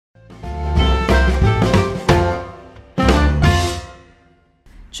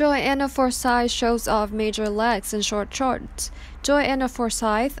Joanna Forsyth shows off major legs in short shorts. Joanna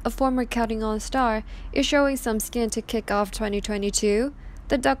Forsyth, a former Counting On star, is showing some skin to kick off 2022.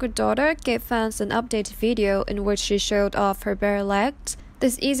 The Ducker daughter gave fans an updated video in which she showed off her bare legs.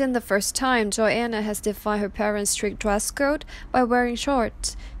 This isn't the first time Joanna has defied her parents' strict dress code by wearing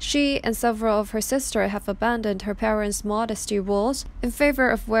shorts. She and several of her sisters have abandoned her parents' modesty rules in favor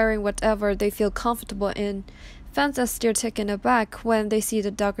of wearing whatever they feel comfortable in. Fans are still taken aback when they see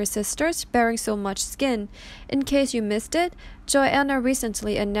the Duggar sisters bearing so much skin. In case you missed it, Joanna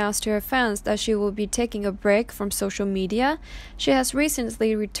recently announced to her fans that she will be taking a break from social media. She has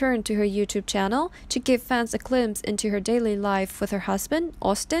recently returned to her YouTube channel to give fans a glimpse into her daily life with her husband,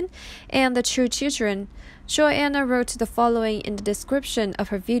 Austin, and the two children. Joanna wrote the following in the description of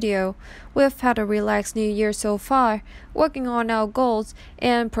her video: "We've had a relaxed new year so far, working on our goals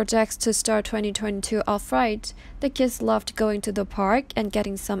and projects to start 2022 off right. The kids loved going to the park and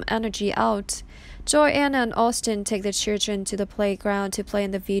getting some energy out." Joanna and Austin take the children to the playground to play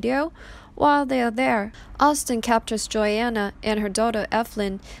in the video. While they are there, Austin captures Joanna and her daughter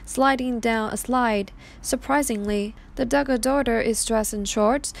Evelyn sliding down a slide. Surprisingly, the Duggar daughter is dressed in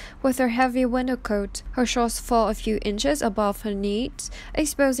shorts with her heavy winter coat. Her shorts fall a few inches above her knees,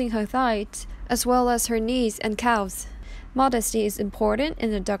 exposing her thighs, as well as her knees and calves. Modesty is important in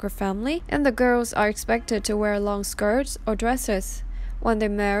the Duggar family, and the girls are expected to wear long skirts or dresses. When they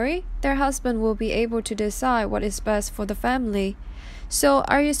marry, their husband will be able to decide what is best for the family. So,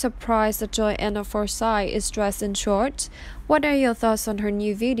 are you surprised that Joanna Forsyth is dressed in shorts? What are your thoughts on her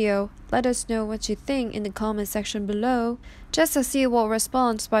new video? Let us know what you think in the comment section below. Jessa will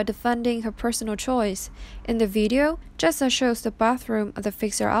respond by defending her personal choice. In the video, Jessa shows the bathroom of the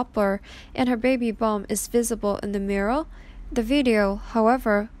fixer-upper, and her baby bump is visible in the mirror. The video,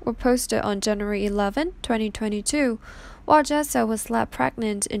 however, was posted on January 11, 2022, while Jessa was left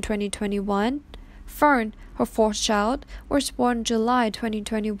pregnant in 2021. Fern, her fourth child, was born in July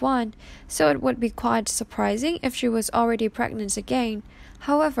 2021, so it would be quite surprising if she was already pregnant again.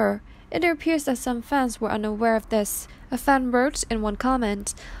 However, it appears that some fans were unaware of this. A fan wrote in one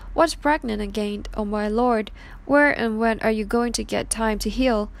comment, "What's pregnant again? Oh my lord, where and when are you going to get time to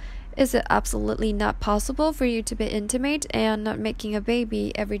heal? Is it absolutely not possible for you to be intimate and not making a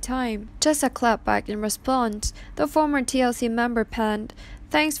baby every time?" Jessa clapped back in response. The former TLC member penned,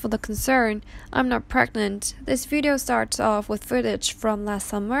 "Thanks for the concern. I'm not pregnant. This video starts off with footage from last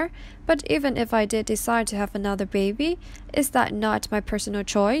summer, but even if I did decide to have another baby, is that not my personal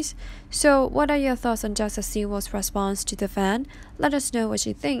choice?" So, what are your thoughts on Jessa Sewell's response to the fan? Let us know what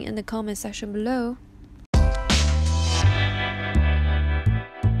you think in the comment section below.